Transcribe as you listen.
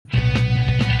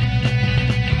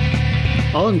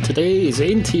On today's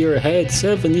Into Your Head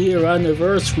 7-year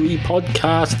anniversary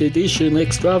podcast edition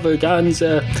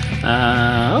extravaganza,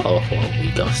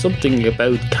 we got something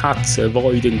about cats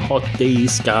avoiding hot day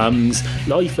scams,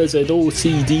 life as an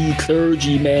OCD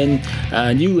clergyman,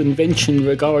 a new invention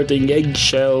regarding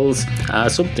eggshells,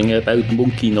 something about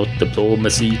monkey nut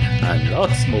diplomacy, and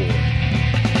lots more.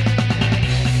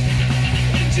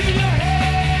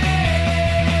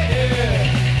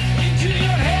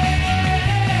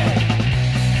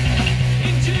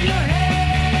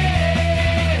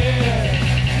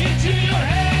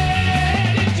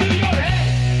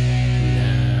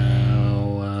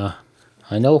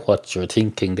 I know what you're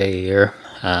thinking there.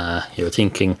 You're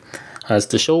thinking, has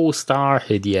the show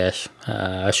started yet?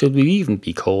 Should we even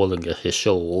be calling it a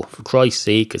show? For Christ's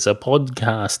sake, it's a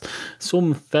podcast.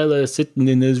 Some fella sitting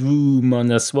in his room on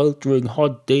a sweltering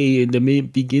hot day in the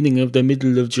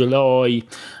middle of July.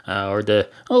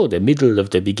 The middle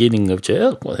of the beginning of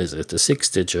July. What is it? The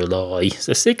 6th of July. It's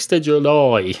the 6th of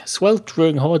July.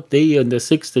 Sweltering hot day on the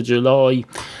 6th of July.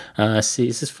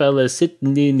 This fella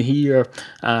sitting in here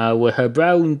with a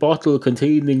brown bottle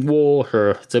containing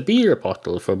water. It's a beer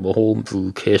bottle from a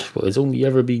homebrew kit, but it's only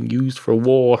ever been used for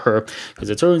water, because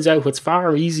it turns out it's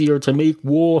far easier to make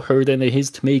water than it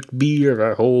is to make beer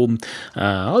at home.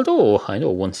 Although I know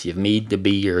once you've made the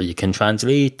beer, you can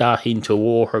translate that into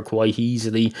water quite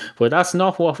easily, but that's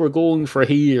not what we're going for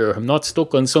here. I'm not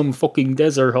stuck on some fucking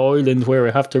desert island where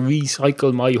I have to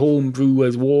recycle my homebrew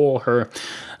as water.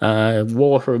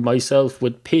 Water myself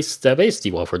with piss.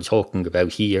 Basically what we're talking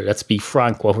about here, let's be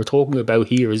frank, what we're talking about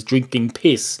here is drinking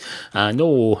piss.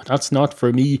 No, that's not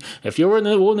for me. If you're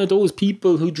one of those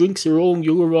people who drinks your own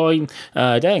urine,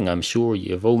 then I'm sure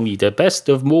you've only the best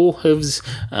of motives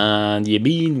and you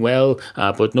mean well,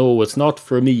 but no, it's not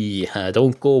for me.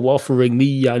 Don't go offering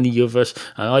me any of it,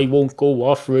 and I won't go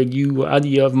offering you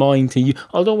any of mine to you.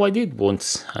 Although I did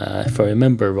once, if I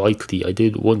remember rightly, I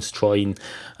did once try and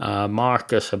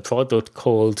market a product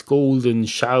called Golden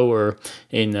Shower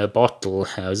in a bottle.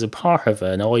 It was a part of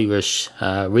an Irish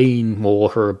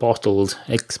rainwater bottled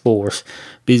export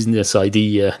business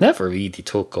idea. Never really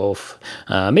took off.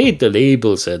 Made the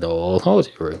labels and all. Oh,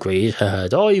 they were great.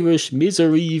 Had Irish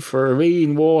Misery for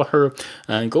rainwater,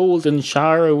 and Golden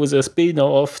Shower was a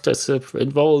spin-off that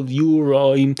involved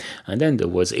urine, and then there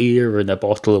was air in a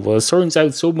bottle. Well, it turns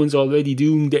out someone's already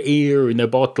doing the air in a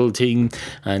bottle thing,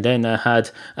 and then I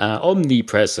had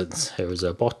omnipresence. There was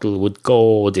a bottle with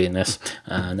God in it.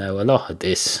 Now a lot of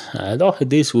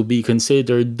this would be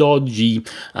considered dodgy.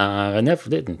 I've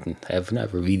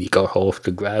never really got off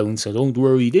the ground, so don't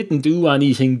worry, didn't do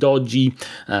anything dodgy.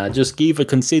 Just gave it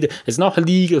consider. It's not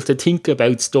illegal to think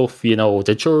about stuff,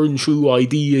 to churn through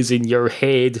ideas in your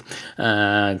head.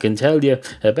 I can tell you,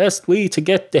 the best way to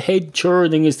get the head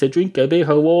churning is to drink a bit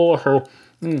of water.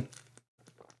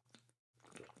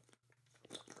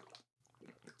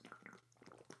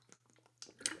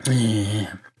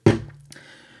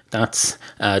 That's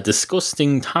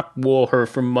disgusting tap water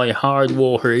from my hard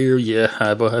water area,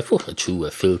 but I put it through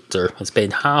a filter. I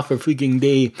spent half a frigging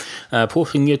day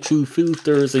putting it through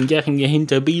filters and getting it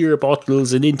into beer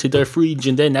bottles and into the fridge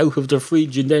and then out of the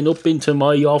fridge and then up into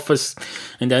my office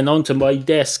and then onto my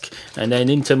desk and then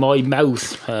into my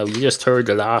mouth. We just heard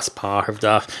the last part of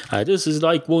that. This is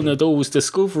like one of those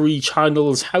Discovery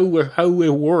Channels, how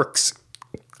it works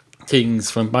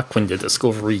things from back when the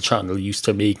Discovery Channel used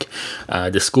to make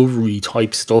Discovery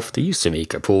type stuff. They used to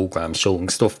make a program showing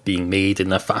stuff being made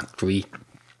in a factory.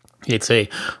 You'd say,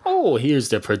 oh, here's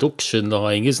the production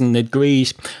line, isn't it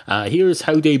great? Here's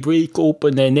how they break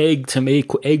open an egg to make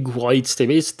egg whites. They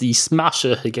basically smash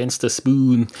it against a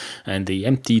spoon and they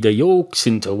empty the yolks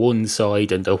into one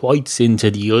side and the whites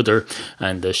into the other,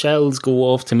 and the shells go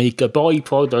off to make a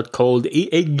byproduct called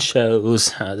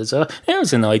eggshells.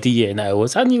 There's an idea now.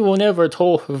 Has anyone ever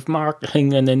thought of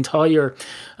marketing an entire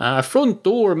front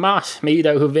door mat made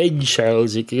out of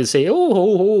eggshells? You can say,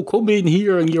 oh, come in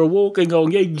here and you're walking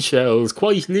on eggshells.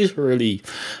 Quite literally.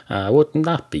 Wouldn't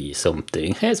that be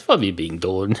something? It's probably being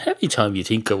done. Every time you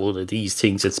think of one of these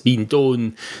things, it's been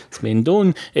done. It's been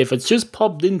done. If it's just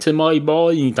popped into my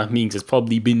mind, that means it's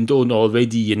probably been done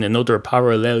already in another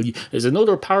parallel. There's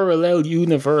another parallel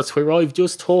universe where I've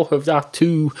just thought of that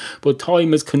too, but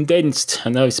time is condensed,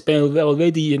 and I've spent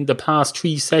already in the past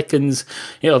 3 seconds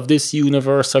of this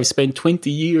universe, I've spent 20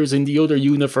 years in the other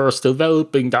universe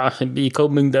developing that and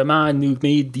becoming the man who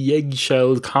made the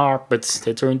eggshell carpets.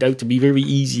 They turned out to be very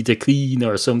easy to clean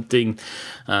or something.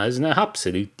 Isn't it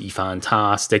absolutely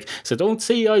fantastic? So don't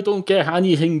say I don't get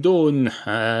anything done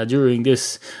during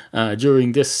this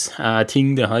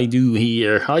thing that I do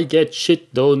here. I get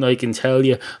shit done, I can tell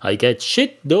you. I get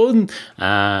shit done,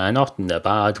 not in a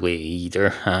bad way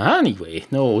either. Anyway,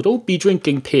 no, don't be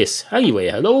drinking piss. Anyway,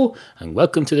 hello and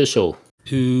welcome to the show.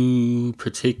 2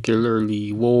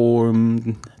 particularly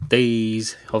warm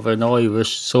days of an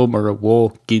Irish summer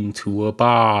walk into a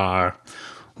bar.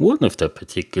 One of the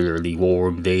particularly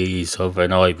warm days of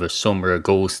an Irish summer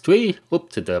goes straight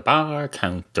up to the bar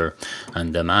counter,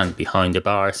 and the man behind the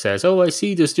bar says, "Oh, I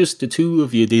see there's just the 2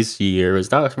 of you this year, is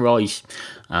that right?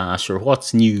 Sure,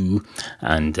 what's new?"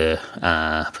 And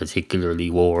particularly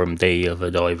warm day of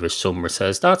an Irish summer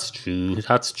says, that's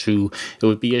true. It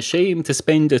would be a shame to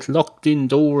spend it locked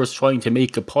indoors trying to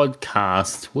make a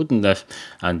podcast, wouldn't it?"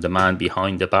 And the man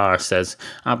behind the bar says,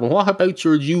 "But what about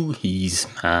your duties,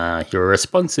 your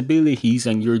responsibilities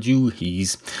and your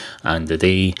duties?" And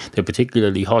the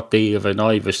particularly hot day of an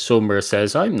Irish summer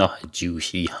says, "I'm not a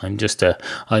duty. I'm just a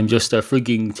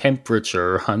frigging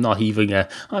temperature. I'm not even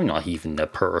a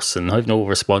person. I've no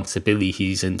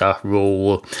responsibilities in that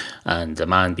role." And the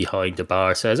man behind the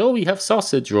bar says, "Oh, we have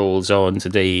sausage rolls on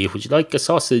today. Would you like a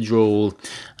sausage roll?"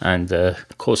 And the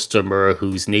customer,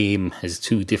 whose name is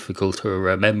too difficult to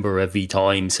remember every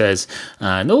time, says,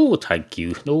 "No, thank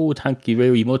you. No, thank you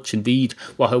very much indeed.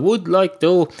 What I would like,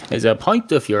 though, is a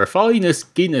pint of your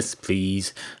finest Guinness,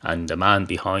 please." And the man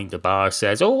behind the bar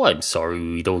says, "Oh, I'm sorry,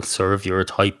 we don't serve your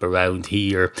type around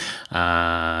here."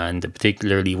 And the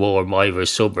particularly warm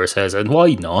Irish summer says, "And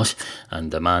why not?"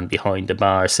 And the man behind the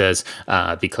bar says,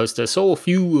 "Because there's so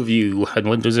few of you, and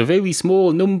when there's a very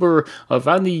small number of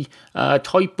any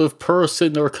type of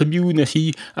person or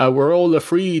community, we're all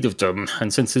afraid of them.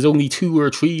 And since there's only 2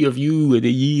 or 3 of you in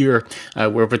a year,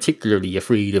 we're particularly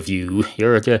afraid of you.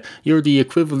 You're the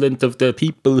equivalent of the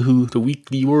people who the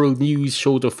Weekly World News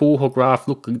showed a photograph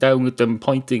looking down at them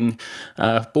pointing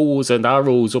bows and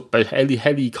arrows up at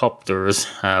helicopters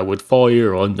with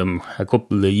fire on them a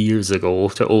couple of years ago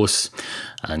to us."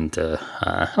 And the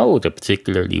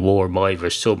particularly warm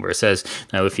Irish summer says,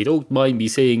 "Now, if you don't mind me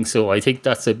saying so, I think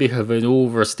that's a bit of an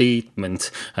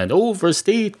overstatement.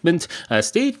 A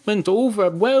statement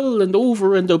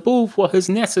over and above what is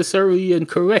necessary and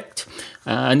correct.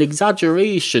 An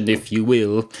exaggeration, if you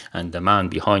will." And the man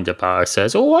behind the bar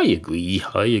says, "Oh, I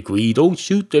agree. Don't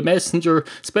shoot the messenger,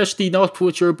 especially not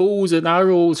with your bows and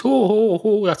arrows. Ho, ho,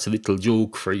 ho." That's a little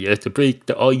joke for you to break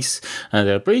the ice. And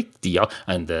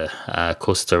the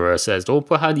customer says, "Don't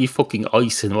put any fucking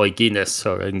ice in my Guinness,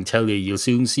 or I can tell you'll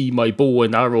soon see my bow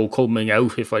and arrow coming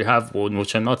out if I have one,"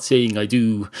 which I'm not saying I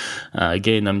do.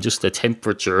 Again, I'm just a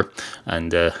temperature.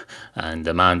 And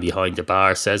the man behind the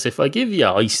bar says, "If I give you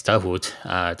ice, that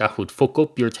would fuck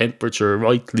up your temperature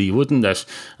rightly, wouldn't it?"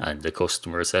 And the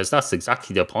customer says, "That's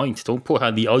exactly the point. Don't put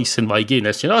any ice in my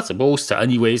Guinness. You're not supposed to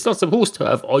anyway. It's not supposed to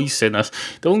have ice in it.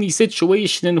 The only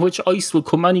situation in which ice would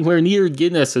come anywhere near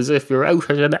Guinness is if you're out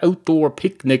at an outdoor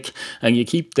picnic and you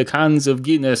keep the cans of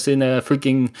Guinness in a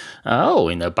freaking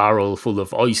in a barrel full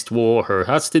of iced water.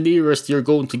 That's the nearest you're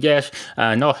going to get.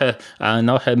 Not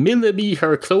a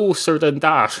millimetre closer than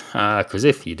that. Because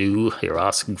if you do, you're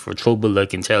asking for trouble, I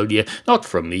can tell you. Not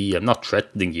from me. I'm not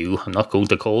threatening you. I'm not going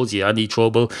to cause you any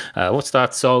trouble. What's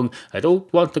that song? I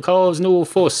don't want to cause no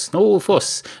fuss, no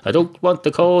fuss. I don't want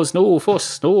to cause no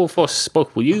fuss, no fuss.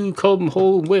 But will you come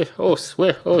home with us,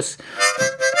 with us?"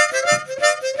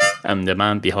 And the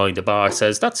man behind the bar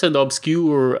says, "That's an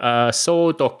obscure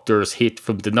Saw Doctors hit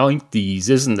from the 90s,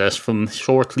 isn't it? From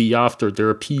shortly after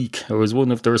their peak. It was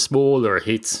one of their smaller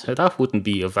hits. That wouldn't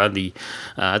be of any...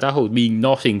 that would mean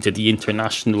nothing to the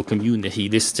international community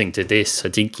listening to this, I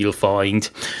think you'll find."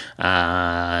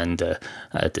 And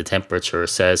the temperature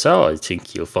says, "Oh, I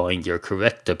think you'll find you're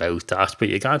correct about that, but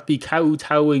you can't be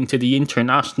kowtowing to the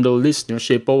international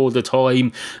listenership all the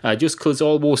time, just because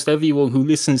almost everyone who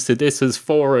listens to this is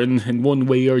foreign in one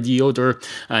way or the other,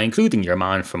 including your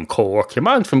man from Cork. Your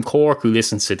man from Cork who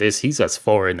listens to this, he's as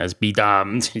foreign as be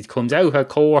damned. He comes out of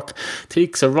Cork,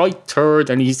 takes a right turn,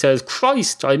 and he says,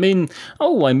 'Christ, I'm in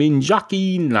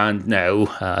Jacqueen land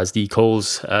now,' as he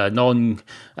calls anyone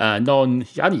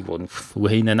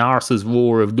in an arse's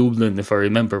roar of Dublin, if I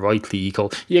remember rightly.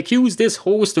 He accused this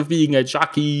host of being a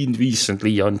Jacqueen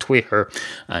recently on Twitter."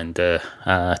 And the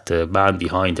man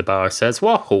behind the bar says,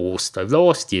 "What host? I've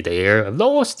lost you there.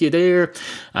 lost you there.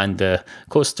 And the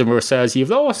customer says, you've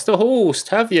lost the host,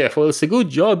 have you? Well, it's a good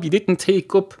job you didn't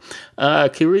take up a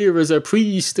career as a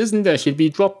priest, isn't it? You'd be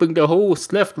dropping the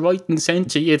host left, right and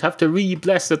centre. You'd have to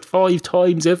re-bless it 5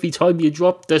 times every time you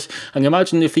dropped it. And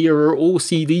imagine if you were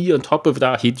OCD on top of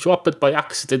that, he'd drop it by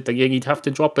accident again. He'd have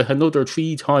to drop it another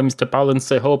 3 times to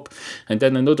balance it up, and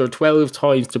then another 12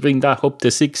 times to bring that up to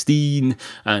 16,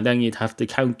 and then you'd have to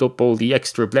count up all the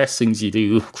extra blessings you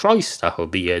do. Christ, that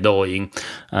would be annoying.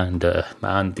 And the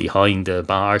man behind the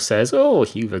bar says, oh,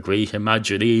 you've a great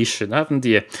imagination, haven't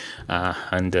you?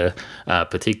 And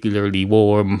particularly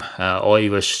warm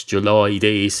Irish July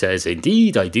day says,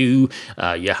 indeed I do.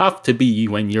 You have to be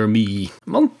when you're me.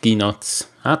 Monkey nuts,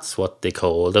 that's what they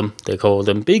call them. They call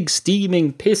them big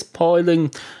steaming,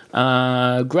 piss-piling,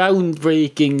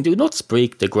 groundbreaking. Do nuts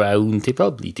break the ground? They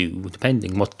probably do,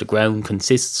 depending what the ground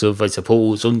consists of, I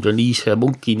suppose. Underneath a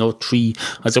monkey nut tree,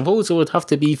 I suppose it would have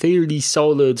to be fairly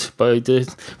solid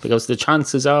because the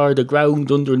chances are the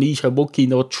ground underneath a monkey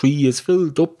nut tree is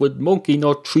filled up with monkey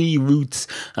nut tree roots.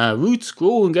 Roots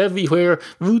growing everywhere,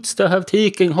 roots that have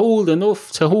taken hold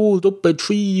enough to hold up a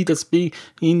tree that's been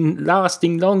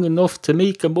lasting long enough to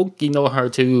make a monkey nut or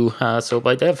two. So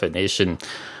by definition,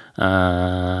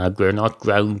 we're not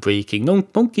groundbreaking. No,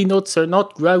 monkey nuts are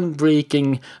not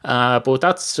groundbreaking, but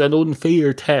that's an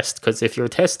unfair test, because if you're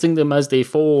testing them as they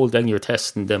fall, then you're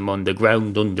testing them on the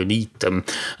ground underneath them.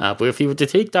 But if you were to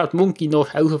take that monkey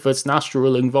nut out of its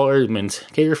natural environment,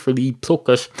 carefully pluck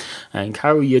it and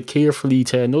carry it carefully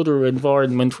to another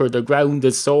environment where the ground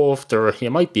is softer,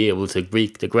 you might be able to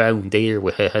break the ground there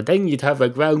with it, and then you'd have a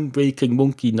groundbreaking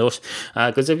monkey nut.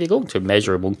 Because if you're going to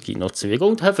measure monkey nuts, if you're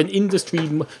going to have an industry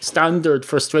standard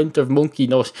for strength of monkey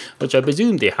nut, which I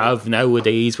presume they have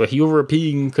nowadays with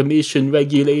European Commission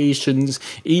regulations,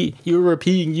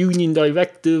 European Union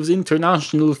directives,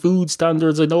 international food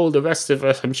standards and all the rest of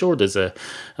it, I'm sure there's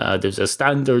a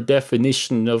standard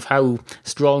definition of how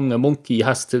strong a monkey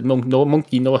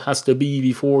nut has to be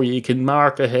before you can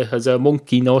mark it as a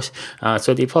monkey nut.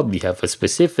 So they probably have a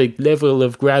specific level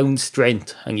of ground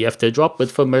strength, and you have to drop it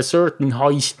from a certain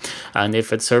height, and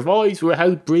if it survives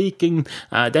without breaking,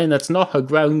 then it's not a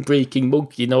groundbreaking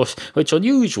monkey nut, which is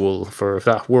unusual for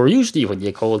that word. Usually when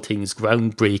you call things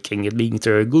groundbreaking, it means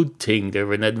they're a good thing,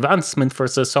 they're an advancement for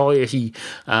society.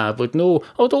 But no,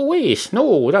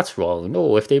 that's wrong.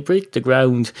 No, if they break the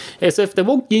ground, it's if the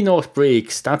monkey nut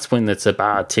breaks, that's when it's a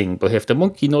bad thing. But if the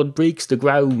monkey nut breaks the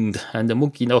ground and the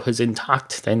monkey nut is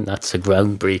intact, then that's a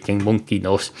groundbreaking monkey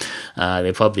nut.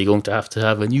 They're probably going to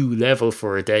have a new level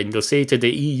for it then. They'll say to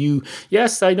the EU,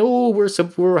 yes, I know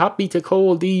we're happy to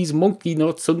call these monkey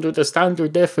nuts under the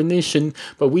standard definition,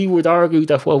 but we would argue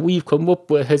that what we've come up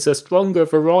with is a stronger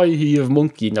variety of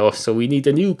monkey nuts, so we need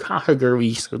a new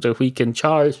category so that we can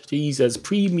charge these as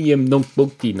premium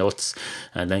monkey nuts.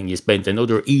 And then you spend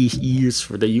another 8 years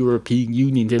for the European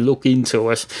Union to look into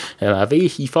it. They'll have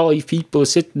 85 people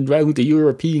sitting around the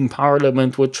European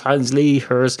Parliament with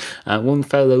translators, and one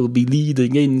fella will be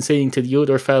leading in saying to the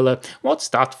other fella, what's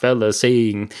that fella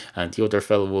saying? And the other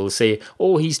fella will say,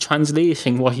 oh, he's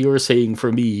translating what you're saying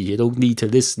for me, you don't need to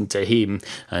listen to him.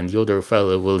 And the other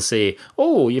fella will say,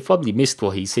 oh, you probably missed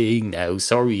what he's saying now,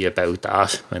 sorry about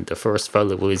that. And the first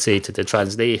fella will say to the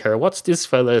translator, what's this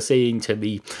fella saying to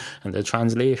me? And the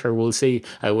translator will say,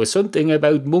 I was something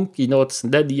about monkey nuts.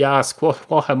 And then he asks,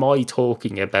 what am I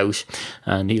talking about?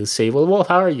 And he'll say, well,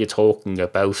 what are you talking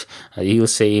about? And he'll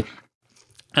say,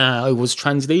 I was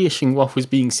translating what was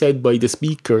being said by the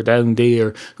speaker down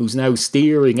there, who's now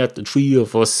staring at the three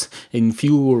of us in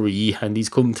fury, and he's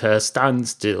come to a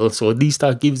standstill. So at least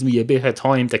that gives me a bit of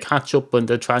time to catch up on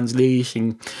the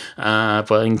translation. But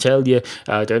I can tell you,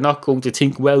 they're not going to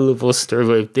think well of us.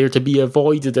 They're to be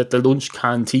avoided at the lunch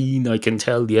canteen, I can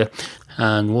tell you.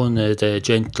 And one of the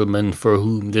gentlemen for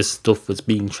whom this stuff was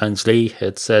being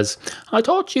translated says, I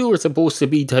thought you were supposed to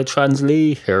be the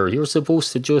translator. You're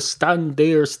supposed to just stand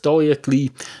there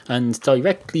stoically and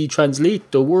directly translate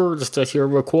the words that you're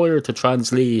required to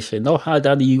translate and not add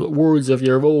any words of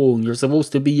your own. You're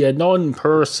supposed to be a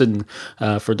non-person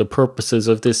for the purposes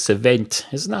of this event.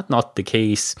 Isn't that not the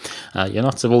case? You're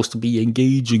not supposed to be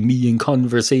engaging me in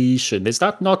conversation. Is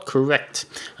that not correct?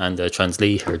 And the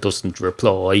translator doesn't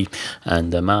reply.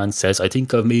 And the man says, I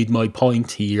think I've made my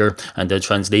point here. And the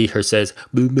translator says,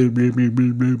 boo, boo, boo, boo,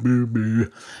 boo, boo, boo,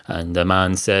 boo. And the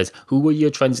man says, who are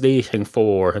you translating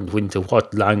for and into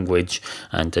what language?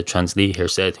 And the translator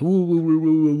said, woo, woo, woo,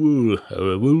 woo,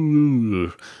 woo, woo,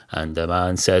 woo. And the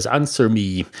man says, answer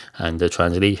me. And the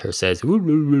translator says, woo,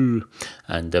 woo, woo.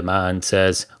 And the man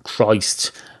says,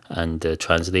 Christ. And the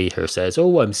translator says,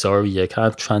 "Oh, I'm sorry, I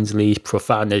can't translate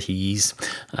profanities."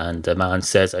 And the man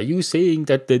says, "Are you saying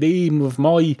that the name of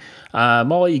my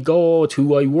God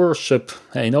who I worship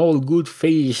in all good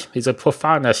faith is a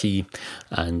profanity?"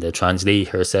 And the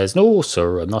translator says, "No,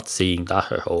 sir, I'm not saying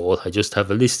that at all. I just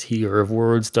have a list here of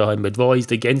words that I'm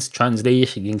advised against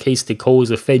translating in case they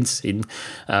cause offence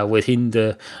within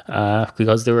the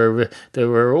because there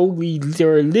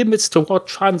are limits to what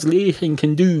translating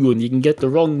can do, and you can get the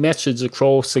wrong message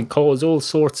across and cause all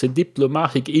sorts of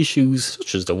diplomatic issues,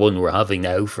 such as the one we're having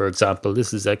now, for example.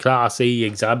 This is a Class A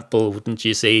example, wouldn't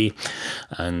you say?"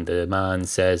 And the man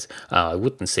says, "I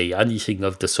wouldn't say anything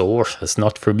of the sort. It's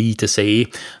not for me to say."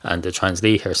 And the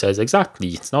translator says, "Exactly,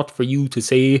 it's not for you to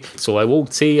say, so I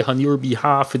won't say it on your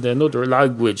behalf in another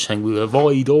language, and we'll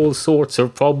avoid all sorts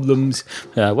of problems."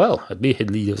 Well,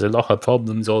 admittedly, there's a lot of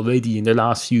problems already in the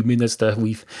last few minutes that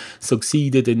we've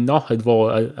succeeded in not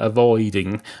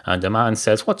avoiding. And the man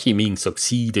says, "What do you mean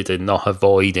succeeded in not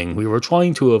avoiding? We were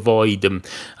trying to avoid them."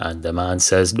 And the man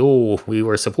says, "No, we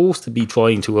were supposed to be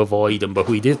trying to avoid them, but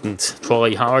we didn't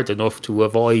try hard enough to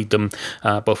avoid them.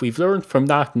 But we've learned from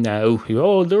that now. We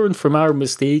all learned from our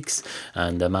mistakes."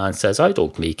 And the man says, "I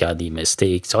don't make any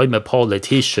mistakes. I'm a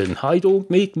politician. I don't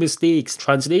make mistakes.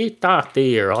 Translate that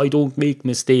there. I don't make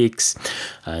mistakes."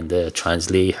 And the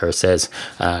translator says,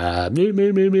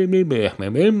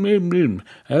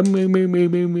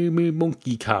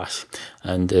 "Monkey cat."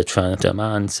 And the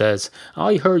man says,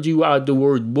 "I heard you add the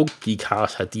word monkey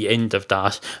cat at the end of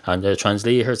that." And the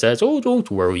translator says, "Oh,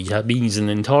 don't worry, that means an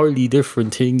entirely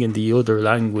different thing in the other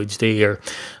language there."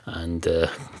 And the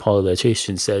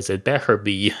politician says, "It better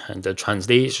be." And the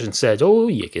translation says, "Oh,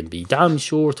 you can be damn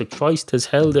sure to Christ as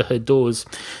hell that it does."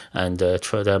 And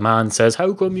the man says,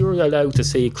 "How come you're allowed to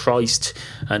say Christ?"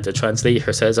 And the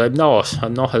translator says, I'm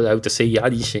not allowed to say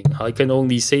anything. I can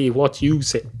only say what you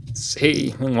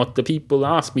say and what the people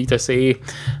ask me to say.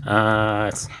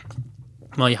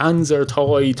 My hands are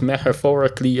tied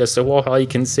metaphorically as to what I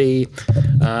can say.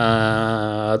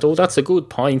 Though that's a good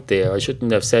point there. I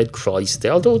shouldn't have said Christ.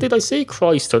 Although, did I say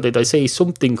Christ or did I say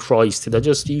something Christ? Did I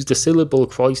just use the syllable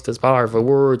Christ as part of a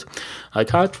word? I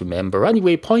can't remember.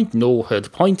 Anyway, point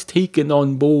noted, point taken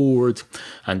on board.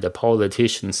 And the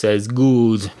politician says,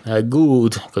 good,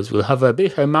 because we'll have a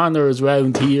bit of manners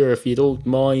round here if you don't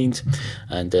mind.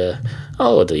 And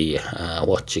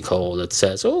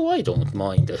says, "Oh, I don't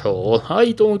mind at all.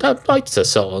 I don't have," that's a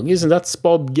song, isn't that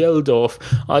Bob Geldof?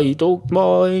 "I don't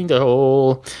mind at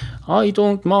all. I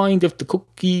don't mind if the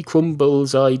cookie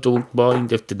crumbles. I don't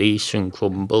mind if the nation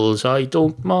crumbles. I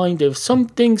don't mind if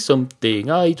something.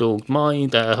 I don't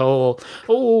mind at all.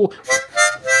 Oh."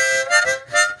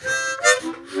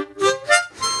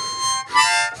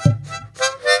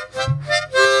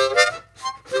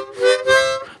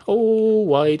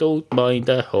 "Oh, I don't mind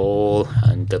at all."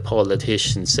 And the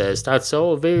politician says, "That's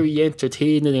all very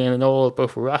entertaining and all,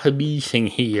 but we're at a meeting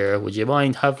here. Would you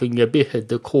mind having a bit of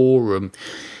decorum?"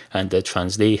 And the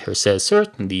translator says,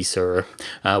 "Certainly, sir.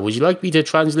 Would you like me to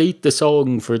translate the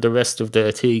song for the rest of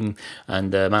the thing?"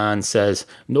 And the man says,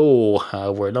 "No,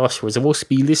 we're not. We're supposed to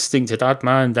be listening to that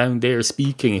man down there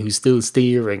speaking who's still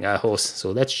staring at us.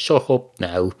 So let's shut up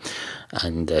now."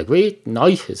 And a great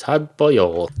night is had by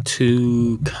all.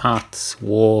 Two cats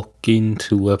walk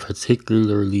into a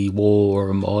particularly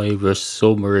warm Irish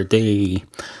summer day.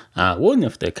 One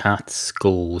of the cats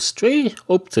goes straight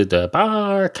up to the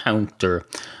bar counter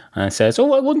and says,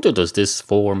 "Oh, I wonder, does this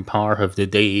form part of the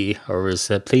day, or is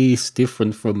a place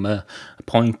different from a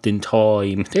point in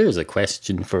time? There's a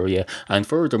question for you. And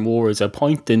furthermore, is a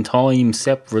point in time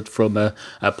separate from a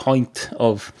point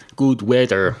of good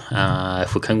weather?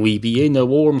 Can we be in a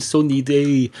warm sunny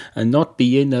day and not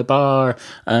be in a bar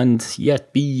and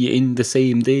yet be in the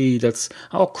same day? That's,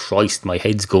 oh Christ, my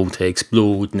head's going to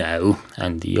explode now."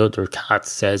 And the other cat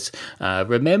says,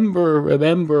 remember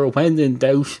when in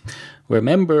doubt.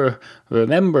 Remember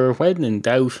when in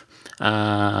doubt.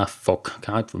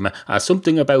 Can't remember.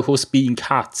 Something about us being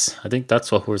cats. I think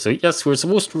that's what we're saying. Yes, we're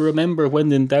supposed to remember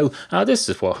when in doubt. This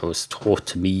is what was taught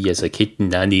to me as a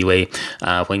kitten anyway.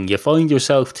 When you find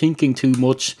yourself thinking too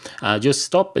much, just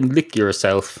stop and lick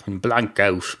yourself and blank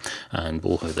out. And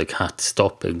both of the cats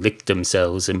stop and lick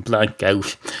themselves and blank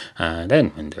out. And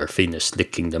then when they're finished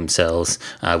licking themselves,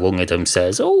 one of them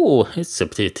says, "Oh, it's a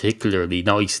particularly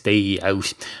nice day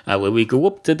out. When we go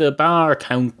up to the bar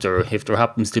counter, if there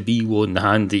happens to be one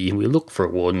handy, we look for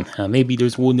one. Maybe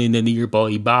there's one in a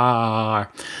nearby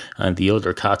bar." And the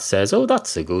other cat says, "Oh,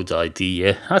 that's a good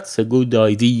idea.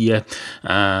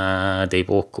 They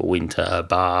both go into a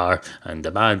bar, and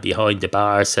the man behind the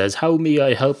bar says, "How may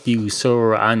I help you,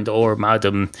 sir and or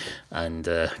madam?" And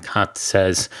the cat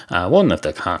says, one of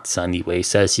the cats anyway,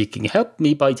 says, you can help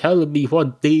me by telling me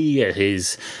what day it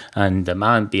is. And the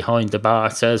man behind the bar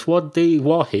says, what day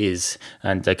what is?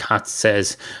 And the cat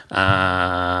says,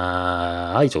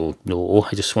 I don't know.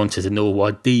 I just wanted to know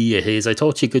what day it is. I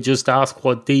thought you could just ask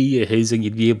what day it is and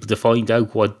you'd be able to find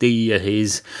out what day it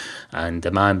is. And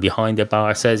the man behind the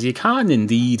bar says, you can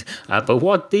indeed, but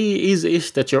what day is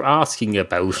it that you're asking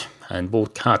about? And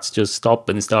both cats just stop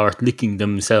and start licking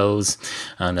themselves.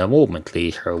 And a moment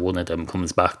later, one of them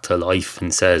comes back to life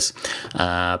and says,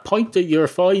 pint of your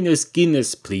finest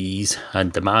Guinness, please.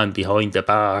 And the man behind the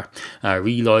bar,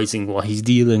 realising what he's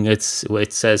dealing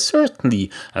with, says, certainly.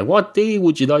 And what day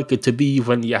would you like it to be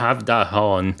when you have that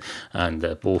on? And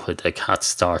both of the cats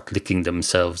start licking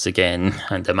themselves again.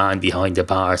 And the man behind the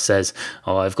bar says,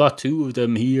 I've got two of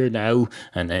them here now.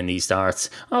 And then he starts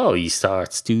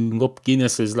doing up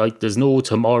Guinnesses like there's no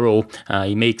tomorrow.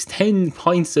 He makes 10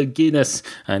 pints of Guinness,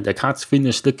 and the cats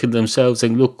finish licking themselves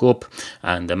and look up,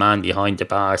 and the man behind the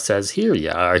bar says, here you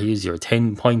are, here's your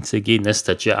 10 pints of Guinness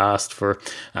that you asked for.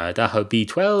 That'll be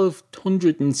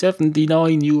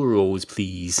 €1,279,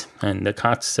 please. And the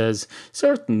cat says,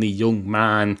 certainly, young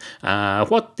man.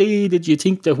 What day did you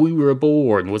think that we were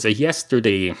born? Was it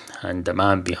yesterday? And the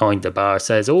man behind the bar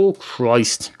says, oh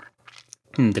Christ.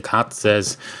 The cat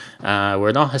says,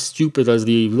 we're not as stupid as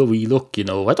we look, I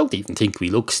don't even think we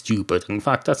look stupid. In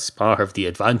fact, that's part of the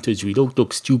advantage. We don't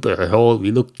look stupid at all.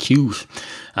 We look cute.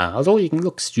 Although you can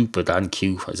look stupid and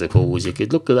cute, I suppose. You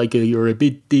could look like you're a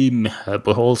bit dim,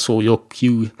 but also look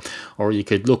cute. Or you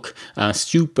could look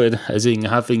stupid, as in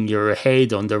having your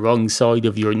head on the wrong side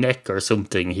of your neck or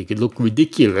something. You could look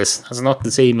ridiculous. That's not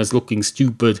the same as looking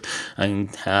stupid. And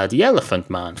the Elephant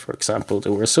Man, for example,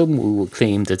 there were some who would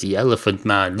claim that the Elephant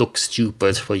Man looks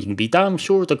stupid, but you can be damn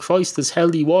sure that Christ as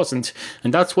hell he wasn't.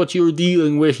 And that's what you're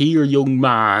dealing with here, young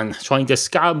man. Trying to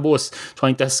scam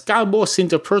us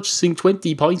into purchasing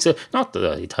 20 pints of... Not that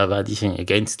I'd have anything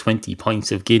against 20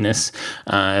 pints of Guinness,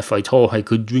 if I thought I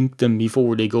could drink them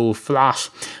before they go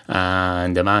flat.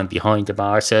 And the man behind the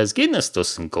bar says, Guinness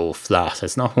doesn't go flat.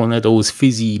 It's not one of those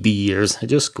fizzy beers. It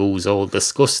just goes all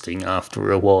disgusting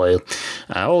after a while.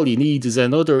 All you need is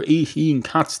another 18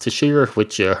 cats to share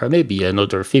with you, or maybe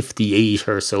another 58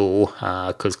 or so,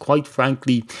 because quite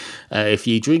frankly, if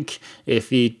you drink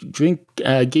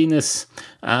Guinness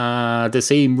the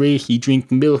same rate you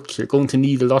drink milk, you're going to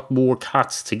need a lot more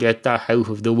cats to get that out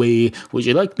of the way. Would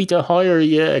you like me to hire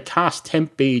you a cat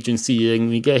temp agency and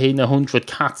we get in 100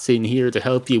 cats in here to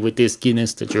help you with this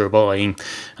Guinness that you're buying?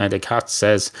 And the cat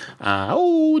says,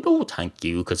 oh no thank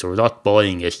you, because we're not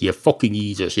buying it, you fucking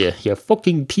idiot, you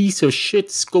fucking piece of shit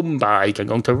scumbag. I'm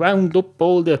going to round up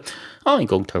all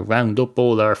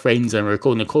our friends and we're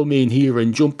going to come in here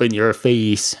and jump in your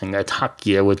face and attack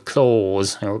you with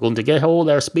claws, and we're going to get all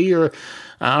our spare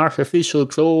artificial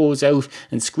claws out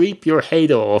and scrape your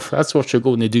head off. That's what you're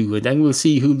going to do, and then we'll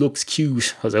see who looks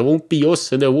cute, because it won't be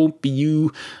us and it won't be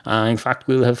you. In fact,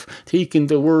 we'll have taken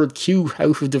the word cute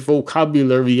out of the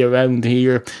vocabulary around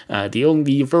here. The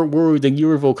only word in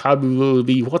your vocabulary will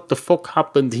be what the fuck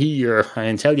happened here.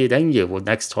 And tell you then,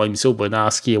 next time someone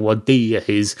asks you what day it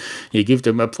is, you give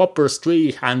them a proper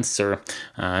straight answer.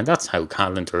 And that's how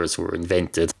calendars were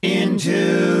invented.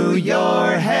 Into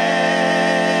your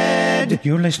head.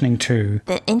 You're listening to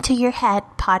the Into Your Head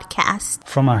podcast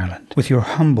from Ireland with your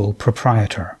humble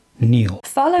proprietor, Neil.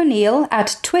 Follow Neil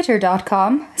at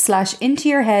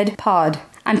twitter.com/intoyourheadpod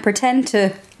and pretend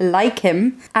to like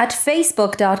him at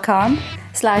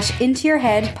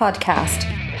facebook.com/intoyourheadpodcast.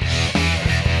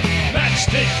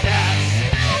 Matchstick cats.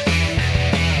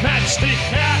 Matchstick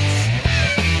cats.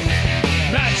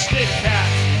 Matchstick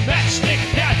cats. Matchstick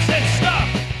cats and stuff.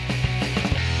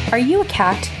 Are you a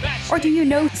cat? Or do you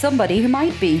know somebody who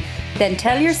might be? Then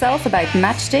tell yourself about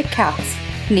Matchstick Cats,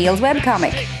 Neil's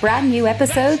webcomic. Brand new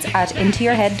episodes at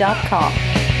intoyourhead.com.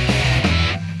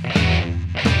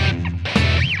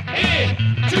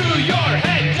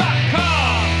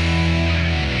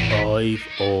 intoyourhead.com. I've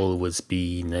always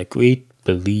been a great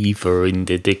believer in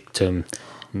the dictum,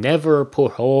 never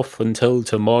put off until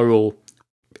tomorrow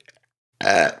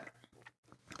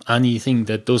anything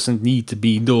that doesn't need to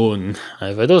be done.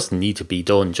 If it doesn't need to be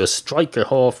done, just strike it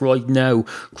off right now.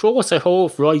 Cross it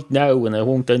off right now and it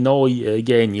won't annoy you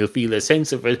again. You'll feel a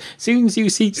sense of it. As soon as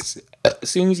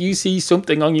you see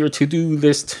something on your to-do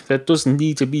list that doesn't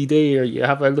need to be there, you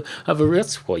have a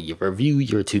that's why you review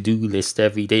your to-do list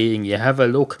every day and you have a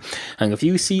look. And if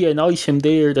you see an item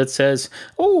there that says,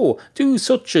 oh, do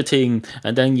such a thing,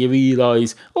 and then you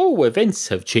realise, oh, events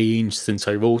have changed since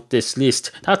I wrote this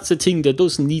list, that's a thing that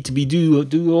doesn't need need to be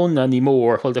doing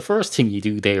anymore. Well, the first thing you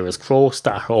do there is cross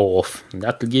that off, and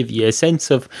that'll give you a sense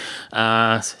of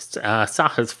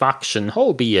satisfaction,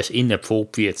 albeit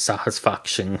inappropriate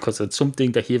satisfaction, because it's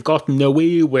something that you've gotten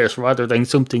away with rather than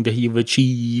something that you've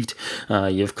achieved.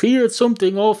 You've cleared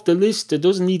something off the list that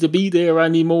doesn't need to be there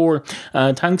anymore,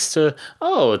 thanks to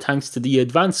the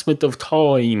advancement of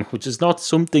time, which is not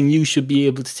something you should be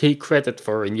able to take credit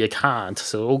for, and you can't.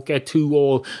 So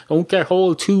don't get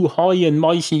all too high and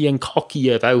mighty and cocky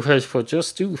about it, but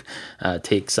just do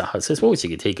take I suppose you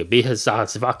could take a bit of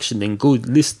satisfaction in good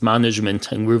list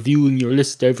management and reviewing your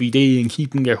list every day and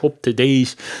keeping it up to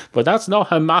date. But that's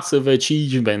not a massive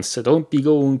achievement, so don't be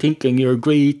going thinking you're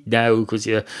great now because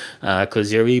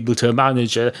you're able to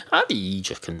manage it.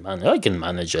 I can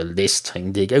manage a list. I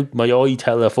can dig out my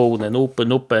iTelephone and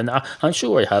open up an app. I'm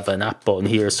sure I have an app on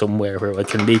here somewhere where I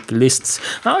can make lists.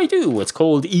 I do. It's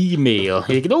called email.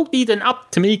 You don't need an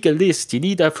app to make a list. You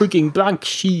need a freaking blank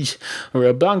sheet or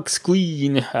a blank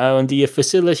screen and the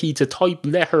facility to type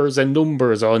letters and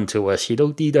numbers onto it. You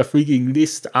don't need a freaking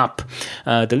list app.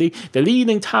 The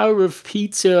Leaning Tower of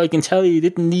Pizza, I can tell you,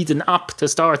 didn't need an app to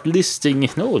start listing.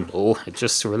 No, it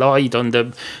just relied on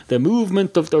the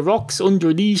movement of the rocks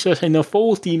underneath it in a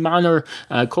faulty manner,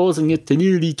 causing it to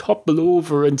nearly topple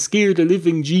over and scare the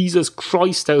living Jesus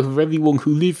Christ out of everyone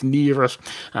who lived near it.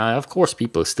 Of course,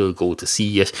 people still go to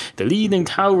see it. The Leaning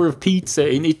Tower of Pizza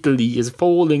in Italy is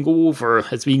falling over.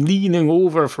 It's been leaning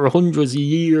over for hundreds of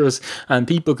years, and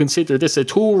people consider this a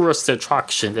tourist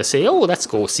attraction. They say, oh, let's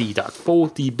go see that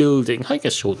faulty building. I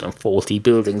can show them faulty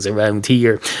buildings around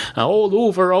here. All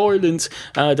over Ireland,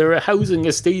 there are housing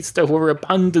estates that were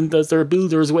abandoned as their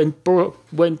builders went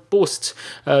bust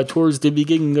towards the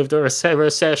beginning of the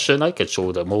recession. I could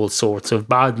show them all sorts of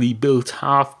badly built,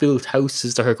 half-built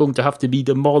houses that are going to have to be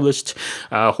demolished,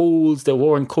 holes that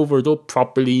weren't covered up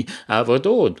properly. But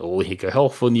you get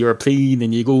off on your plane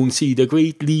and you go and see the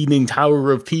great Leaning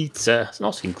Tower of Pizza. There's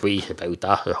nothing great about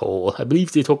that at all. I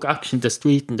believe they took action to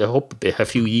straighten it up a bit a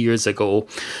few years ago,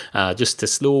 just to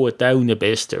slow it down a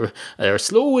bit. They're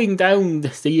slowing down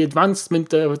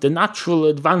the natural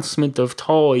advancement of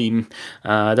time.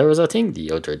 There was a thing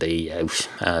the other day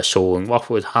out showing what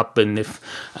would happen if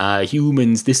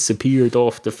humans disappeared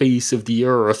off the face of the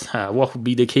earth. What would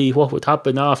be the case? What would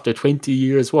happen after 20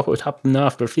 years? What would happen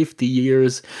after 50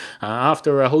 years?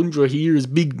 After 100 years,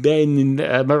 Big Ben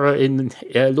in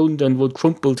London would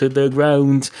crumple to the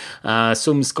ground.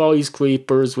 Some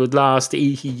skyscrapers would last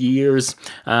 80 years.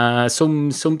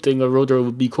 Something or other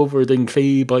would be covered in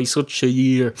clay by such a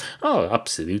year. Oh,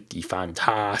 absolutely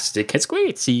fantastic. It's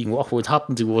great seeing what would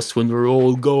happen to us when we're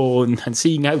all gone, and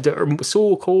seeing how the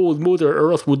so-called Mother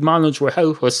Earth would manage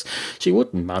without us. She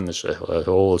wouldn't manage it at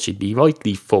all. She'd be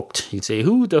rightly fucked. You'd say,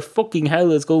 who the fucking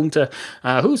hell is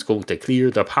who's going to clear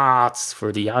the paths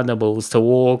for the animals to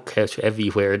walk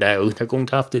everywhere now? They're going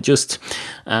to have to just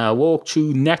walk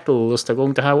through nettles. They're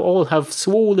going to all have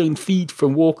swollen feet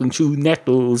from walking through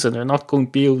nettles, and they're not going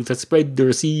to be able to spread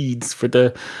their seeds for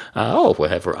the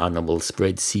whatever animals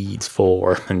spread seeds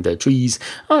for. And the trees,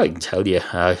 I can tell you,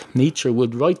 nature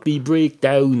would rightly break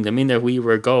down the minute we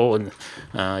were gone.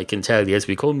 I can tell you, it's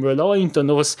become reliant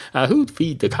on us. Who'd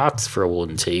feed the cats for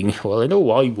one thing? Well, I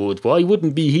know I would, but I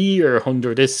wouldn't be here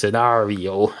under this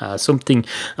scenario. Something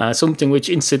which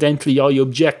incidentally I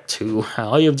object to.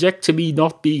 I object to me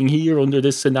not being here under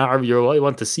this scenario. I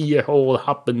want to see it all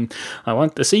happen. I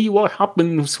want to see what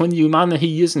happens when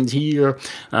humanity isn't here.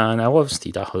 Now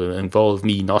obviously that will involve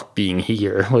me not being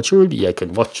here, but surely I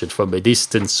can watch it from a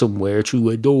distance somewhere through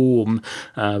a dome.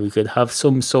 We could have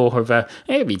some sort of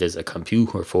maybe there's a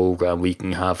computer program we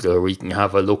can have there, we can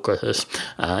have a look at it.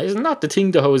 Isn't that the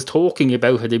thing that I was talking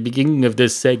about at the beginning of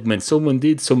this segment? Someone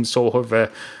did some sort of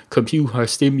a computer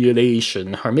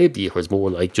simulation, or maybe it was more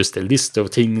like just a list of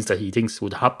things that he thinks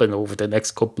would happen over the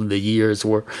next couple of years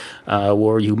were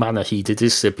humanity to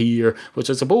disappear, which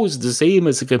I suppose is the same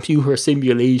as a computer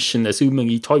simulation, assuming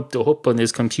he typed it up on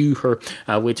his computer,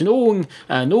 which knowing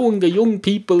the young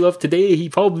people of today, he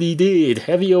probably did.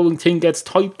 Everything gets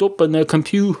typed up on a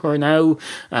computer now.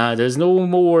 There's no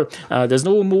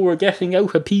more getting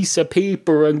out a piece of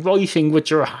paper and writing with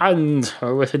your hand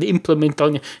or with an implement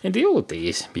on you. In the old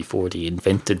days, before they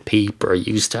invented paper,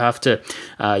 you used to have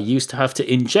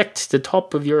to inject the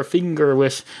top of your finger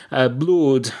with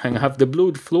blood and have the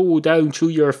blood flow down through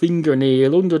your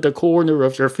fingernail under the corner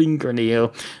of your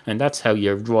fingernail, and that's how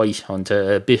you write onto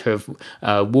a bit of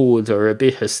wood or a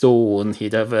bit of stone.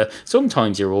 You'd have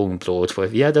sometimes your own blood, but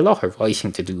if you had a lot of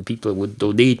writing to do, people would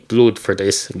donate blood for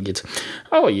this, and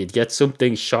you'd get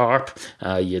something sharp.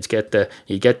 You'd get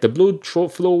the blood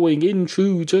flowing in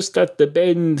through just at the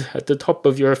bend at the top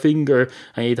of your your finger,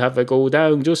 and you'd have it go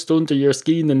down just under your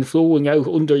skin and flowing out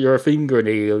under your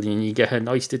fingernail, and you get a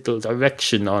nice little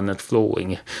direction on it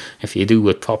flowing if you do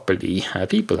it properly.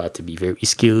 People had to be very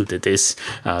skilled at this,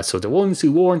 so the ones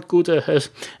who weren't good at it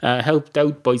helped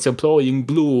out by supplying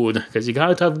blood, because you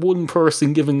can't have one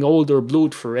person giving all their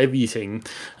blood for everything,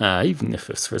 even if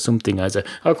it's for something as a...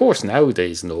 Of course,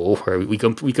 nowadays, no, where we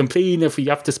complain if we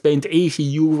have to spend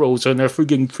 €80 on a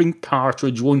frigging drink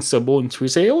cartridge once a month. We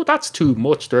say, oh, that's too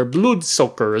much. They're blood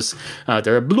suckers.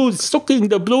 They're sucking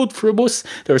the blood from us.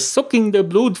 They're sucking the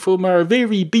blood from our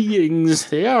very beings.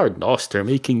 They are not. They're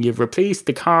making you replace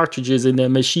the cartridges in a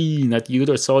machine at the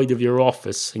other side of your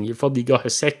office, and you've probably got a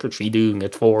secretary doing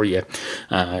it for you.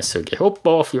 So get up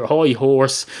off your high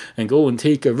horse and go and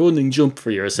take a running jump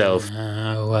for yourself.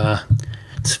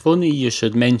 It's funny you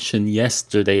should mention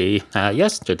yesterday.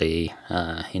 Yesterday,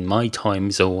 in my time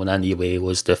zone anyway,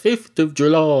 was the 5th of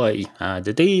July,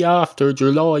 the day after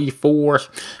July 4th.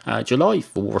 July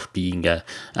 4th being a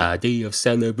day of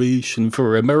celebration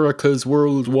for Americas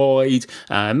worldwide.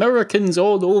 Americans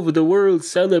all over the world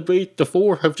celebrate the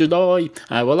 4th of July.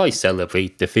 Well, I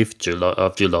celebrate the 5th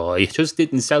of July. Just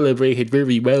didn't celebrate it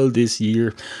very well this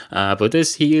year. But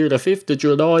this year, the 5th of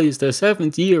July is the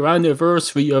 7th year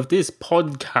anniversary of this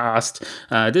podcast.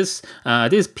 This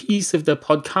piece of the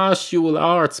podcastual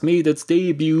arts made its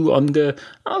debut on the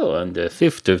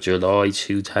 5th of July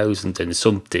 2000 and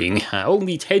something.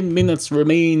 Only 10 minutes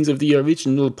remains of the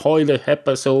original pilot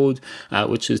episode,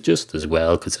 which is just as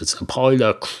well, because it's a pile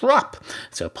of crap.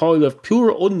 It's a pile of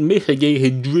pure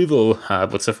unmitigated drivel.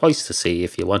 But suffice to say,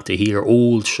 if you want to hear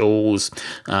old shows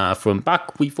from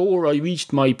back before I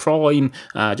reached my prime,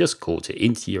 just go to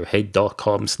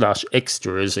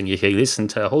intoyourhead.com/extras and you can listen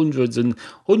to hundreds and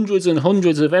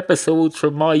hundreds of episodes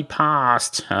from my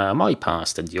past. My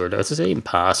past and yours, it's the same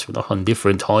past. We're not on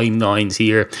different timelines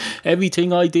here.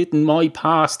 Everything I did in my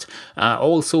past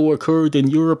also occurred in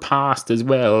your past as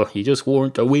well. You just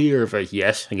weren't aware of it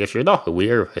yet. And if you're not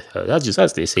aware of it, that's just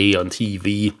as they say on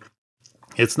TV.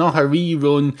 It's not a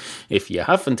rerun if you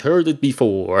haven't heard it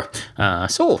before.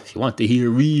 So if you want to hear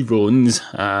reruns,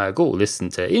 go listen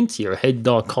to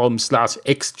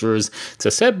intoyourhead.com/extras. It's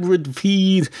a separate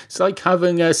feed. It's like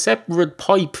having a separate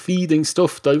pipe feeding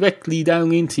stuff directly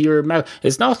down into your mouth.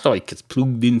 It's not like it's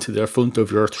plugged into the front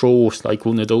of your throat like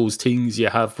one of those things you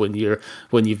have when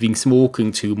you've been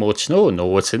smoking too much.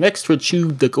 No, it's an extra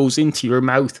tube that goes into your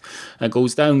mouth and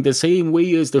goes down the same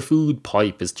way as the food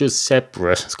pipe. It's just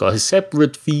separate. It's got a separate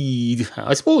feed.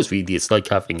 I suppose really it's like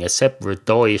having a separate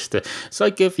diet. It's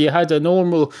like if you had a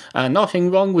normal, nothing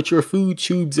wrong with your food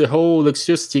tubes at all, it's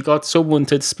just you got someone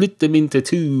to split them into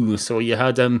two, so you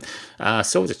had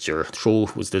so that your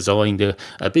throat was designed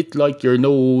a bit like your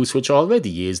nose, which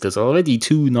already is. There's already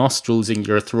two nostrils in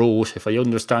your throat, if I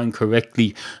understand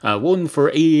correctly, one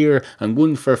for air and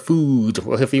one for food.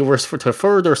 Well, if you were to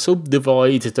further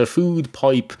subdivide the food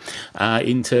pipe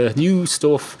into new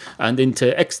stuff and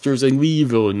into extras and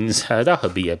reruns, that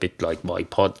would be a bit like my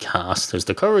podcast. There's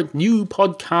the current new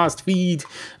podcast feed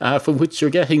from which you're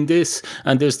getting this,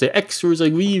 and there's the extras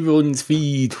and reruns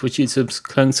feed, which you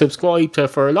can subscribe to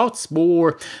for lots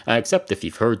more, except if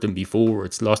you've heard them before,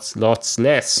 it's lots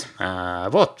less.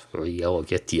 But we all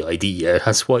get the idea.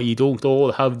 That's why you don't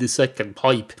all have the second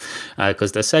pipe,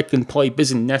 because the second pipe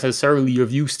isn't necessarily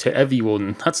of use to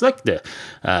everyone. That's like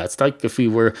it's like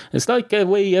a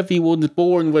way everyone's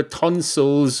born with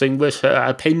tonsils and with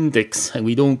appendix, and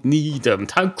we don't need them.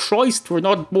 Thank Christ we're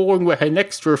not born with an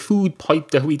extra food pipe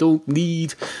that we don't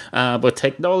need, but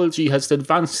technology has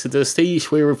advanced to the stage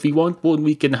where if we want one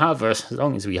we can have it, as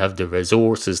long as we have the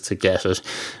resources to get it,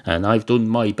 and I've done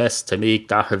my best to make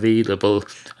that available.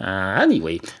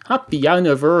 Anyway, happy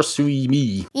anniversary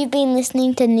me. You've been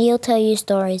listening to Neil tell you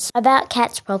stories about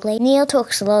cats probably. Neil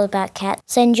talks a lot about cats.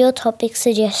 Send your topic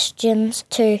suggestions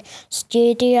to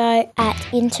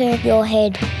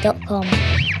studio@intoyourhead.com.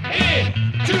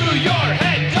 Into your head.